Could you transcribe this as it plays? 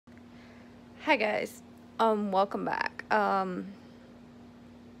Hi guys, welcome back.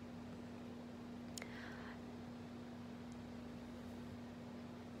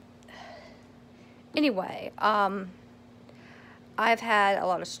 Anyway, I've had a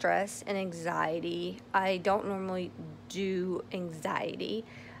lot of stress and anxiety. I don't normally do anxiety,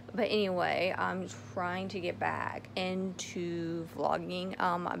 but anyway, I'm trying to get back into vlogging.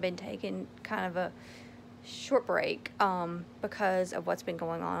 I've been taking kind of a short break, because of what's been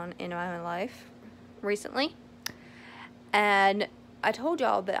going on in my life recently. And I told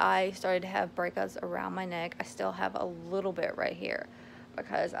y'all that I started to have breakouts around my neck. I still have a little bit right here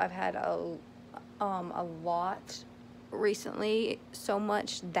because I've had a lot recently, so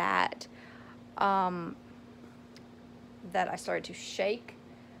much that that I started to shake,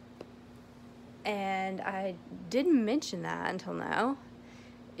 and I didn't mention that until now.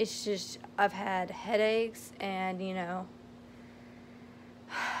 It's just I've had headaches and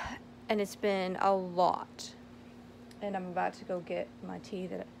and it's been a lot. And I'm about to go get my tea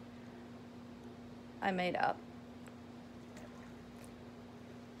that I made up.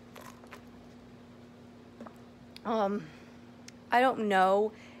 I don't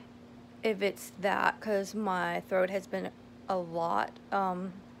know if it's that because my throat has been a lot.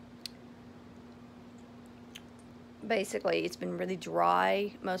 Basically, it's been really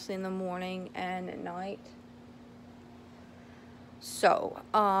dry, mostly in the morning and at night. So,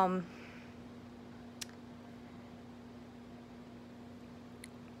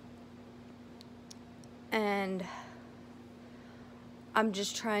 and I'm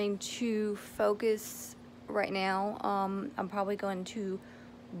just trying to focus right now. I'm probably going to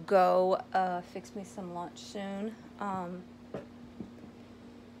go fix me some lunch soon.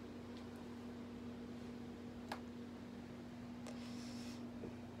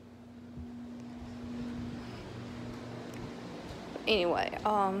 Anyway,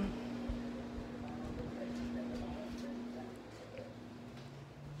 let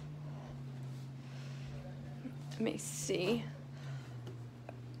me see.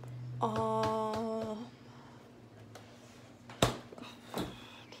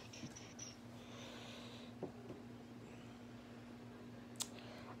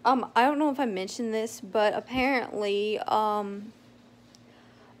 I don't know if I mentioned this, but apparently,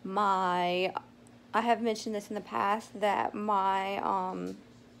 I have mentioned this in the past that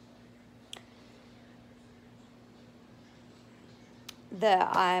that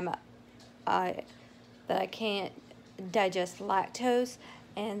I can't digest lactose,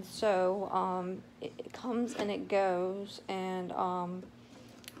 and so it comes and it goes, and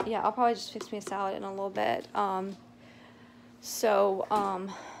yeah, I'll probably just fix me a salad in a little bit.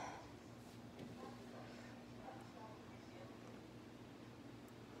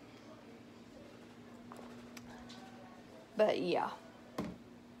 But yeah.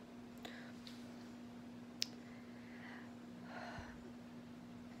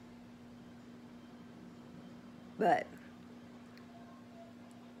 But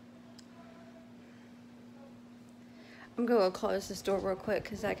I'm going to go close this door real quick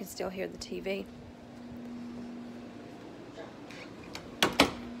because I can still hear the TV.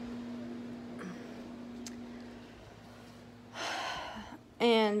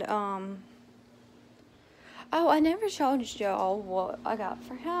 And, oh, I never showed y'all what I got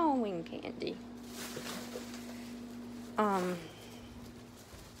for Halloween candy.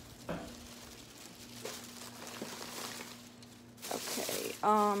 Okay,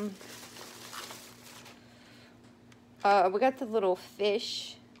 we got the little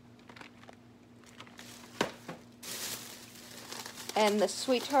fish. And the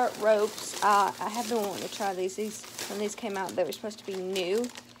Sweetheart ropes. I have been wanting to try these. When these came out, they were supposed to be new.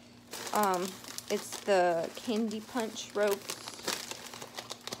 It's the Candy Punch ropes.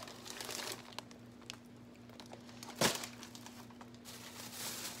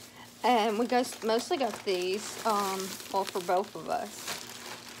 And we mostly got these, well, for both of us.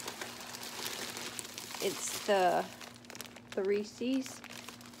 It's the Reese's,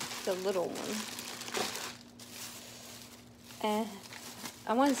 the little one. And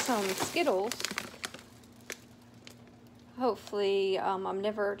I wanted some Skittles. Hopefully, I've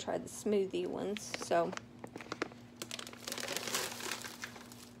never tried the smoothie ones, so.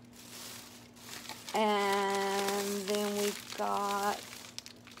 And then we got,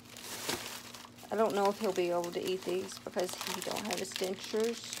 I don't know if he'll be able to eat these because he don't have his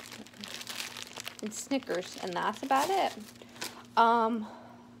dentures. And Snickers, and that's about it.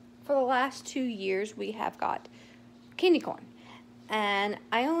 For the last 2 years, we have got candy corn. And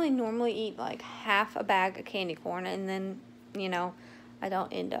I only normally eat like half a bag of candy corn, and then, I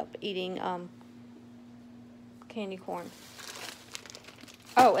don't end up eating candy corn.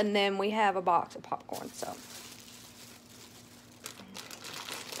 Oh, and then we have a box of popcorn, so.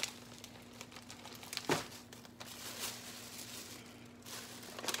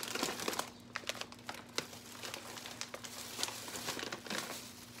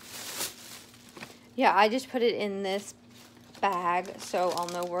 Yeah, I just put it in this bag so I'll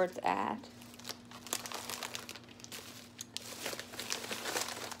know where it's at.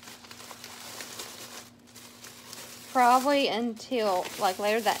 Probably until, like,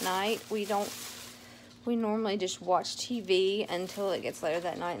 later that night. We normally just watch TV until it gets later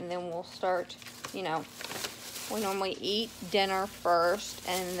that night, and then we'll start, you know, we normally eat dinner first,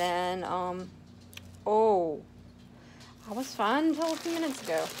 and then, oh, I was fine until a few minutes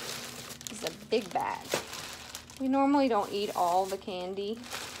ago. It's a big bag. We normally don't eat all the candy.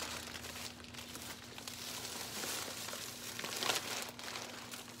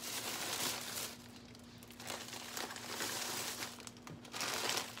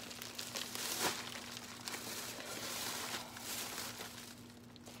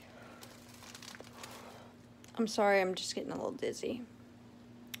 I'm sorry, I'm just getting a little dizzy.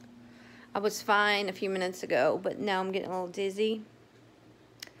 I was fine a few minutes ago, but now I'm getting a little dizzy.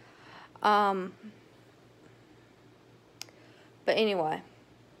 But anyway,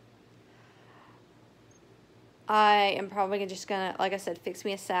 I am probably just gonna, like I said, fix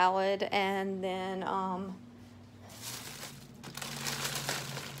me a salad, and then,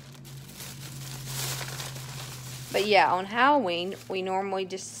 but yeah, on Halloween, we normally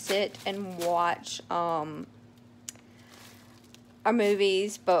just sit and watch, our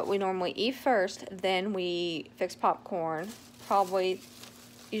movies, but we normally eat first, then we fix popcorn,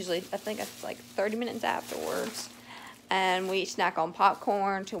 usually, I think it's like 30 minutes afterwards, and we snack on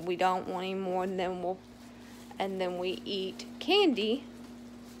popcorn till we don't want any more, and then we eat candy,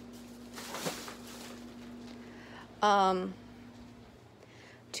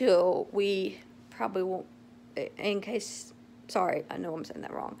 till we probably won't, sorry, I know I'm saying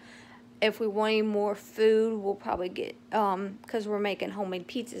that wrong. If we want any more food, we'll probably get, because we're making homemade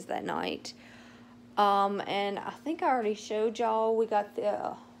pizzas that night. And I think I already showed y'all, we got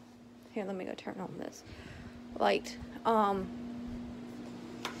the, here, let me go turn on this light.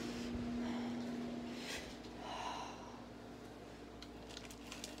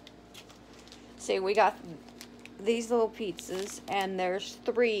 See, we got these little pizzas, and there's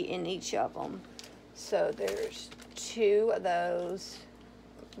 3 in each of them. So there's 2 of those.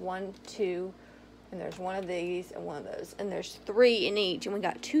 1, 2, and there's 1 of these and 1 of those, and there's 3 in each, and we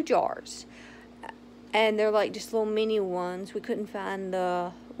got 2 jars, and they're like just little mini ones. We couldn't find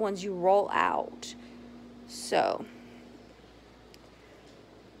the ones you roll out, so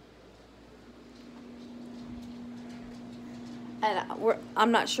and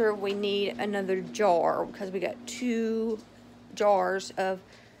I'm not sure if we need another jar, because we got 2 jars of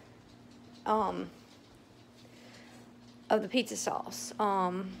the pizza sauce,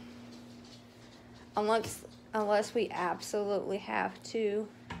 unless we absolutely have to,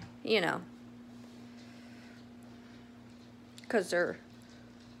 you know, because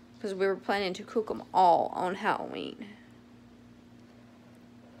we were planning to cook them all on Halloween.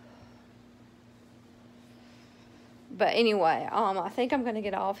 But anyway, I think I'm gonna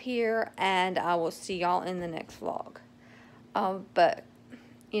get off here, and I will see y'all in the next vlog. But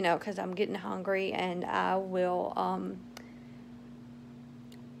you know, because I'm getting hungry, and I will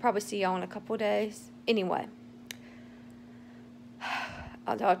probably see y'all in a couple days. Anyway,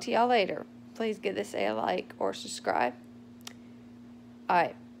 I'll talk to y'all later. Please give this a like or subscribe.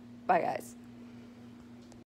 Alright, bye guys.